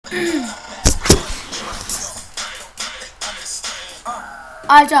Alright,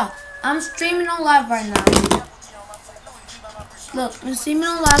 y'all. I'm streaming on live right now. Look, I'm streaming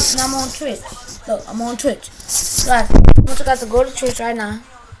on live and I'm on Twitch. Look, I'm on Twitch. Guys, I want you guys to go to Twitch right now.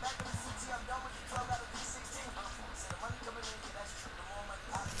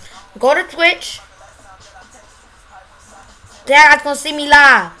 Go to Twitch. There, you guys gonna see me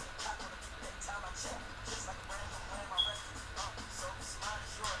live.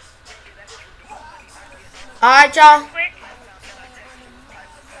 Alright, y'all.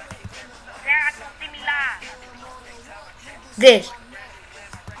 This.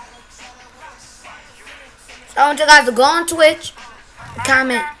 So I want you guys to go on Twitch,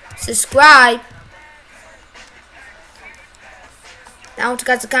 comment, subscribe. I want you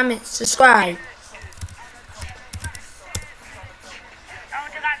guys to comment, subscribe.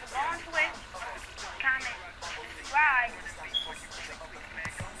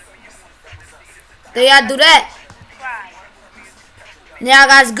 There y'all do that. Now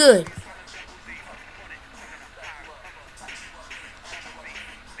guys good.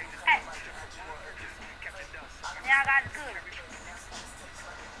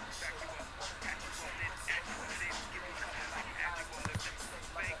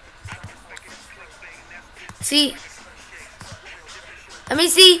 See? Let me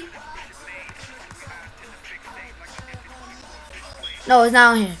see. No, it's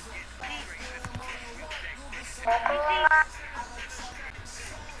not on here.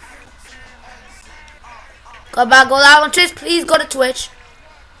 Go live on Twitch. Please go to Twitch.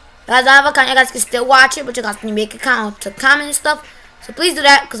 Guys, I have an account. You guys can still watch it, but you guys can make an account to comment and stuff. So please do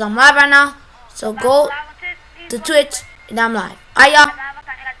that because I'm live right now. So go to Twitch and I'm live. Alright, y'all.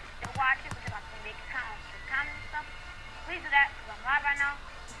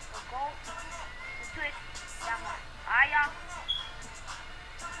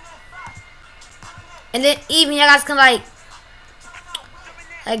 And then even you guys can like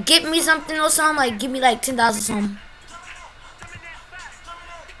give me something or something, like give me like 10,000 or something.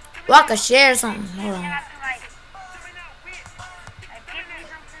 Or I could share something. Hold on.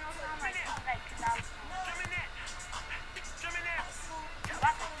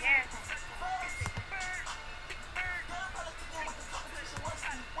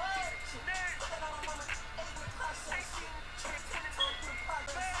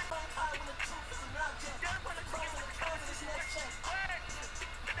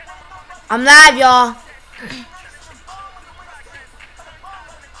 I'm live, y'all.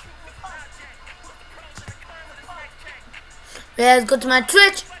 Let's go to my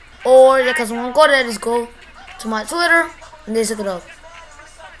Twitch, or because I won't go there, just go to my Twitter and just look it up.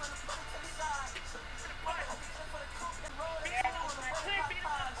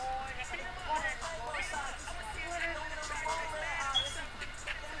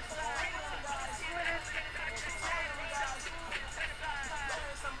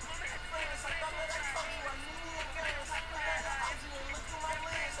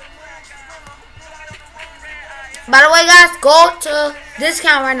 By the way, guys, go to this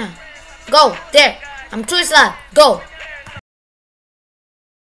account right now. Go there. I'm Twitch live. Go.